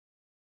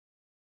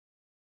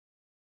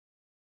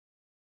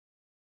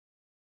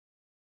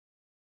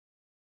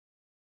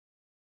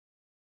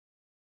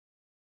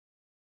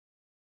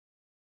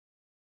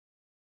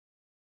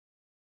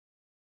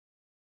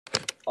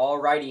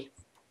Alrighty.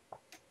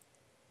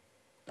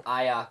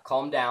 I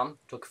calmed down.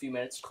 Took a few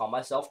minutes to calm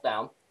myself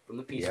down from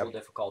the peaceful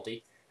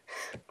difficulty.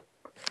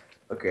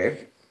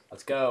 Okay.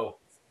 Let's go.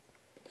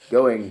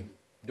 Going.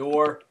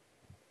 Door.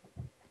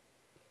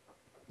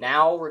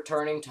 Now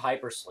returning to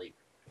hypersleep.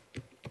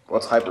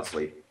 What's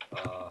hypersleep?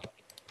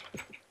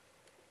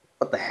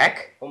 What the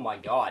heck? Oh my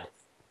god.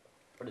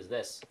 What is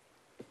this?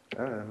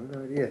 I have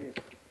no idea.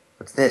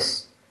 What's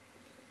this?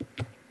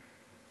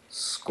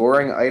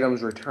 Scoring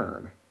items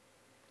return.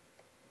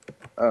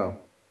 Oh.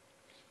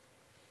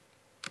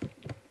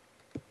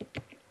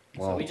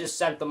 Well, So we just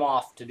sent them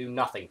off to do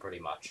nothing, pretty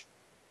much.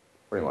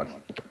 pretty much.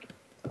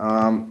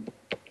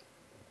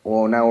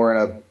 Well, now we're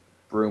in a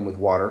room with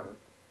water.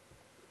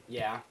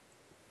 Yeah.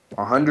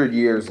 100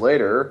 years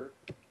later,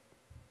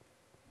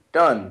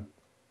 done.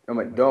 I'm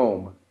at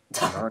dome.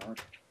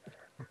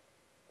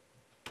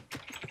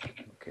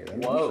 Okay,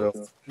 then. Whoa.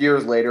 So,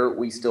 years later,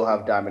 we still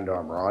have diamond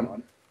armor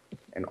on,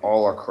 and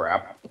all our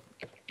crap.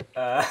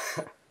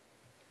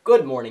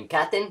 Good morning,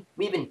 Captain.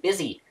 We've been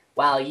busy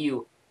while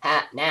you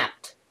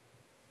napped.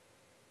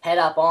 Head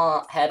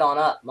on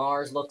up.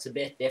 Mars looks a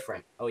bit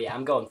different. Oh yeah,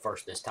 I'm going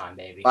first this time,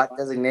 baby. Bot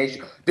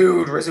designation.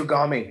 Dude,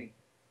 Rizugami.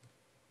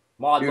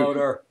 Mod Dude.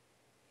 loader.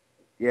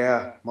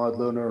 Yeah, mod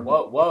loader.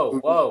 Whoa, whoa,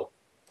 whoa.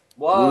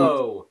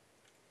 Whoa.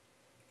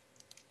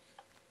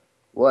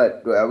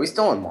 What? Are we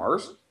still on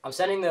Mars? I'm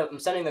sending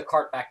the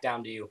cart back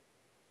down to you.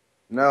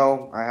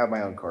 No, I have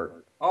my own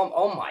cart.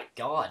 Oh my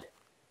god.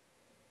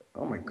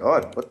 Oh my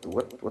god,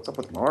 what's up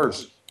with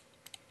Mars?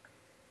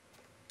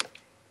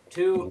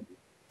 To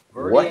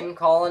Verdian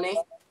colony.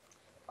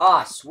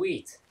 Ah,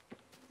 sweet.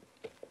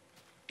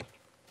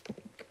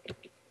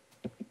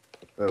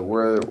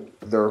 We're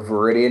the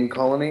Viridian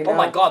colony now? Oh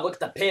my god, look at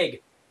the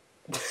pig.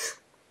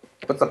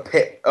 What's a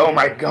pig? Oh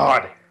my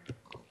god.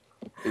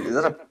 Is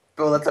that a...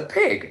 Oh, that's a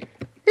pig.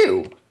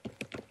 Ew.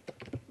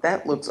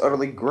 That looks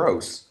utterly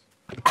gross.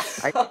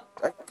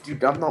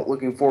 Dude, I'm not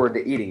looking forward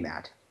to eating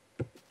that.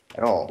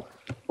 At all.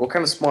 What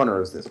kind of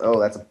spawner is this? Oh,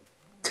 that's a...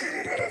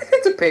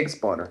 it's a pig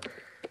spawner.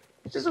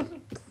 It's just a...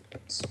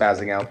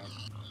 spazzing out.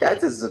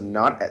 That's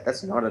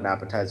not an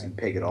appetizing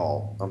pig at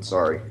all. I'm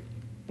sorry.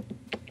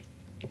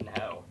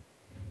 No.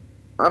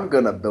 I'm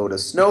gonna build a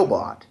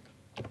snowbot.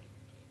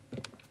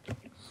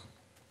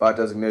 Bot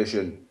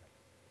designation.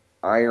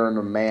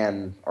 Iron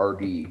Man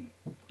RD.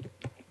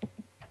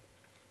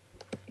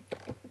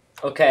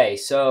 Okay,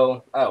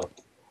 so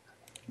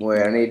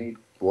Wait, I need...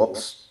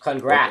 Whoops.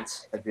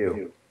 congrats. I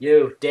do.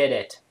 You did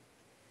it.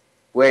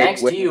 Wait,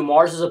 Thanks to you,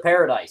 Mars is a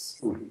paradise.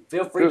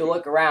 Feel free to Dude.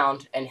 look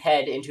around and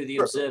head into the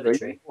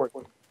observatory.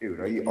 Dude,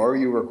 are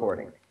you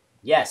recording?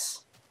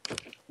 Yes.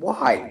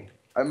 Why?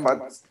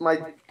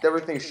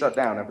 Everything shut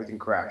down. Everything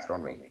crashed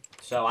on me.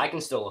 So I can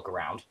still look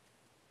around.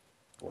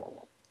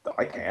 Well,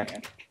 I can't.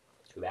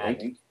 Too bad.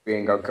 Thank you for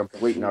being a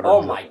complete and utter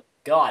Oh jerk. my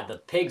god, the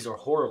pigs are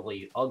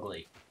horribly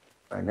ugly.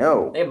 I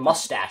know. They have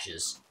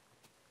mustaches.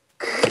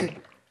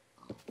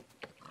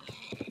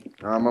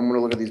 I'm gonna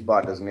look at these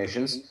bot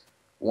designations.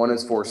 One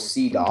is for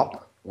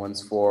CDOP.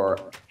 One's for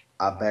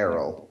a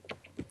barrel.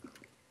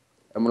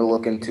 I'm gonna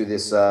look into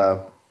this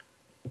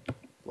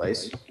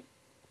place.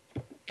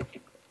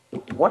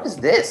 What is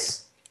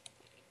this?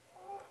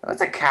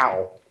 That's a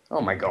cow.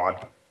 Oh my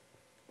god.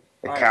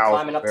 A Alright, cow.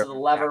 climbing up to the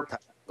lever,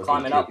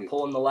 climbing up, Cute.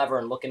 pulling the lever,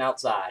 and looking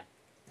outside.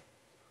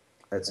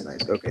 That's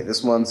nice. Okay,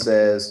 this one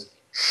says,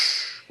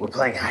 "Shh, we're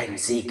playing hide and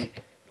seek."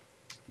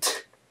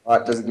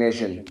 Bot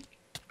designation.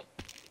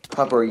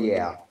 Pupper,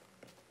 yeah.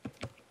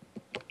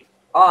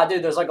 Ah,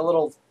 dude, there's like a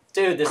little...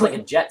 Dude, there's like a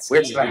jet ski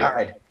Where should I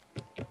here.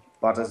 hide?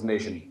 Bot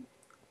designation.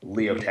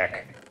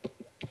 Leotech.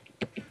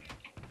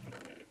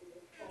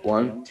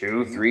 1,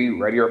 2, 3,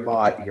 ready or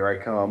bot, here I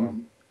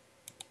come.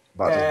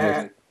 Bot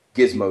designation.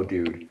 Gizmo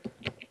dude.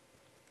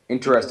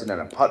 Interested in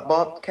a putt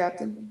bot,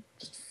 Captain?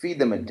 Just feed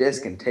them a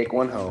disc and take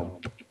one home.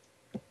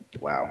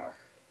 Wow.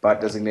 Bot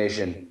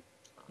designation.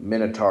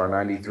 Minotaur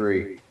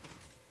 93.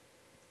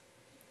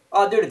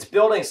 Oh, dude, it's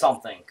building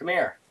something. Come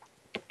here.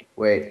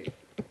 Wait.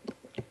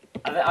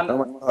 I'm Oh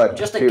my god.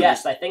 just a dude.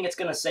 guess. I think it's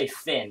gonna say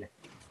Finn.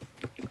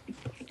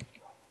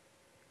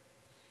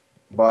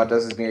 Bot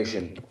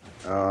designation.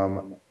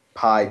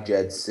 Pi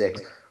Jed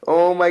 6.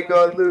 Oh my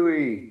god,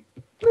 Louie!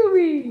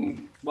 Louie!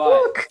 What?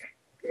 Look!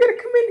 You gotta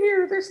come in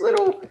here. There's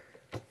little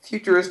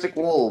futuristic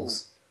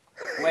wolves.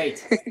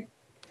 Wait.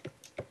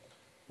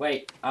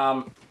 Wait.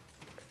 Why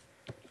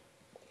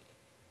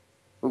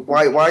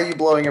are you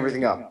blowing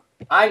everything up?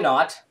 I'm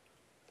not.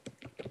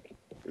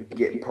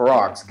 Giving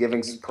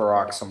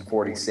Parox some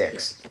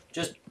 46.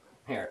 Just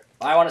here.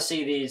 I want to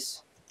see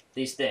these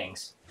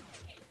things.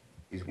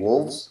 These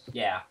wolves?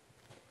 Yeah.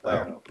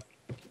 Where?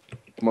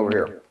 Come over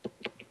here.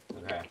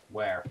 Okay.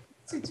 Where?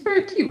 It's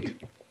very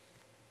cute.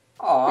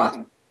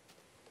 Aw.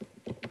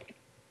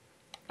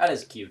 That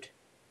is cute.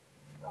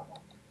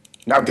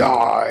 Now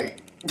die!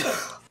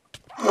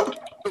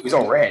 He's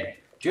all red.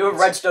 Do you have a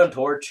redstone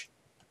torch?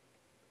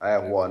 I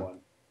have one.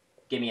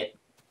 Give me it.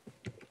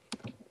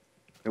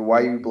 And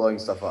why are you blowing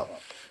stuff up?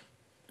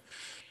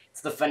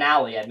 It's the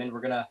finale, Edmund.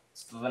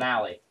 It's the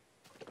finale.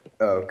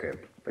 Oh, okay.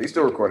 Are you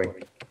still recording?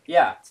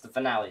 Yeah, it's the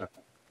finale.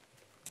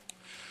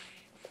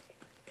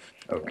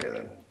 Okay,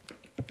 then.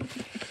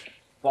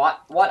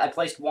 Bot? What? I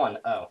placed 1.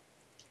 Oh.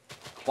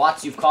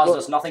 Bots, you've caused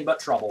us nothing but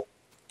trouble.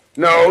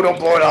 No, don't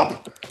blow it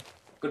up!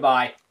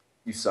 Goodbye.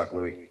 You suck,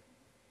 Louis.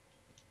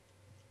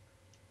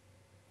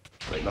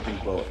 Wait, nothing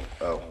blow it.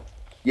 Oh.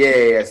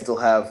 Yay, I still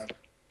have...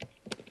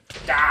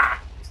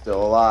 Ah!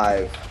 Still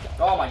alive.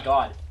 Oh my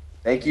god.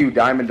 Thank you,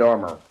 Diamond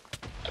Armor.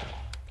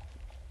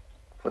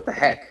 What the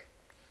heck?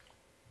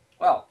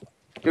 Well,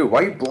 Dude,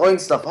 why are you blowing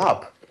stuff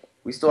up?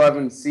 We still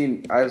haven't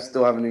seen... I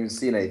still haven't even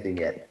seen anything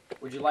yet.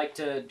 would you like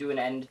to do an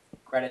end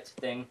credit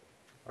thing?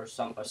 Or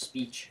a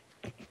speech?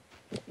 I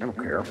don't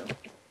care.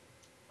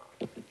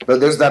 But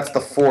that's the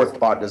 4th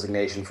bot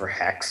designation for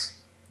Hex.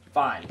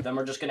 Fine. Then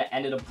we're just gonna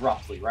end it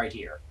abruptly right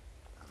here.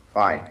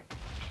 Fine.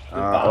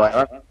 Goodbye.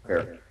 I don't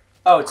care.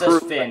 Oh, it says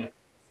Crew- Finn.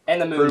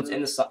 And the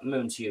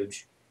moon's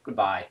huge.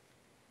 Goodbye.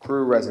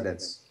 Crew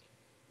residents.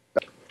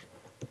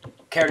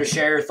 Care to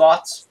share your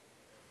thoughts?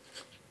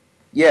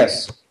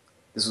 Yes.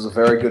 This was a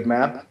very good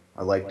map.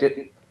 I liked it.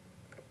 It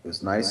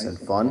was nice and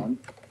fun.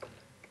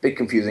 Bit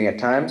confusing at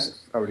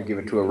times. If I were to give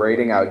it to a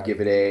rating, I would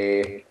give it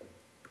a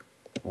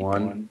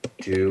 1,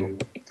 2,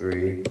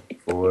 3,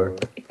 4,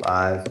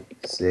 5,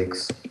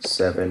 6,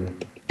 7,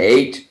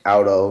 8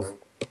 out of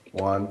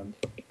 1,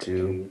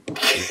 2,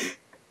 3,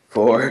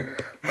 4,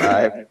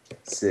 5,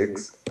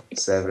 6,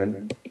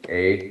 7,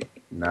 8,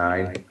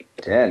 9,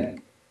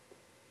 10.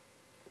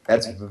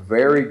 That's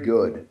very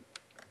good.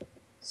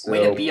 So,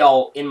 Way to be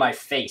all in my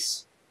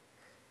face.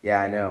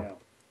 yeah, I know.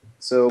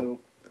 So,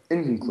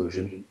 in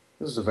conclusion,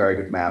 this was a very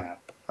good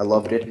map. I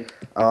loved it.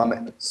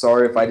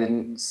 Sorry if I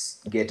didn't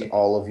get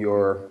all of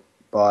your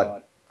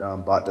bot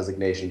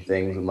designation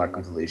things. I'm not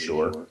completely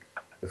sure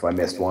if I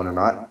missed one or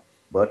not.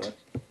 But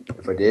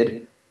if I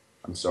did,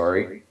 I'm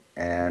sorry.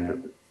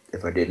 And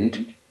if I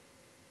didn't,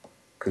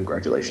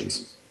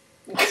 congratulations.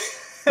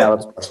 Now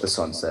let's watch the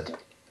sunset.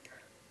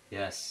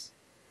 Yes.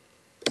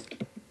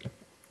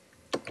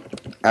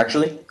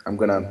 Actually, I'm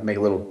gonna make a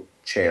little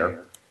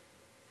chair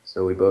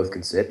so we both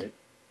can sit.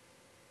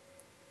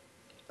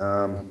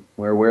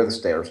 Where are the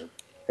stairs?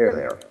 There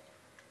they are.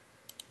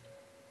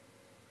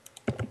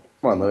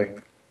 Come on, Louis.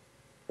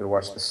 Gotta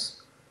watch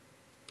this.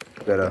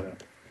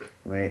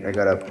 Wait, I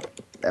gotta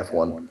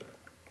F1.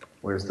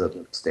 Where's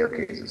the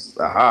staircases?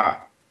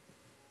 Aha!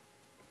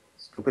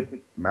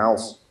 Stupid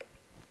mouse.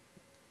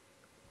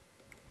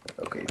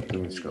 Okay,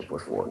 I'm just gonna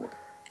put 4.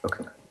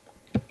 Okay.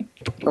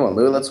 Come on,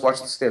 Louis, let's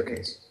watch the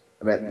staircase.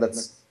 I mean,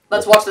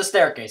 Let's watch the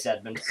staircase,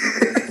 Edmund.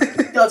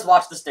 Let's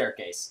watch the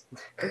staircase.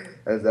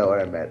 That's not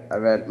what I meant. I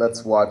meant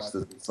let's watch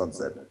the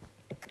sunset.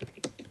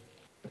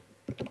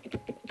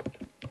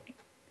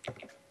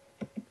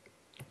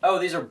 Oh,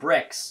 these are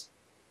bricks.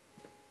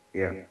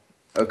 Yeah.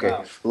 Okay.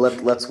 Oh.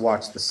 Let's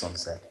watch the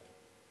sunset.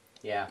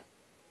 Yeah.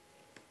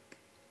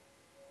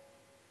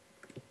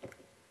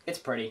 It's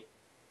pretty.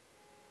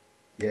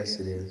 Yes,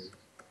 it is.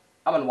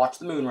 I'm gonna watch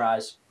the moon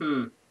rise.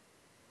 I'm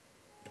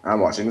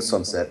watching the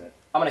sunset.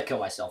 I'm gonna kill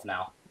myself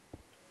now.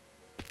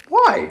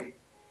 Why?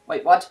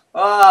 Wait, what?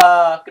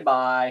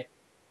 Goodbye.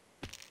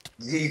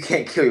 You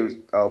can't kill your...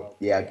 Oh,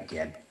 yeah, you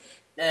can.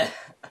 Eh.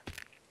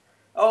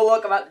 Oh,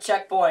 look, I'm at the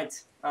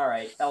checkpoint.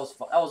 Alright, that was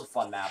fun. That was a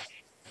fun map.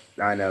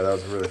 I know, that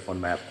was a really fun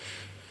map.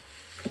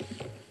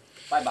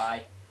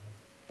 Bye-bye.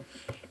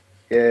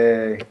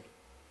 Yay.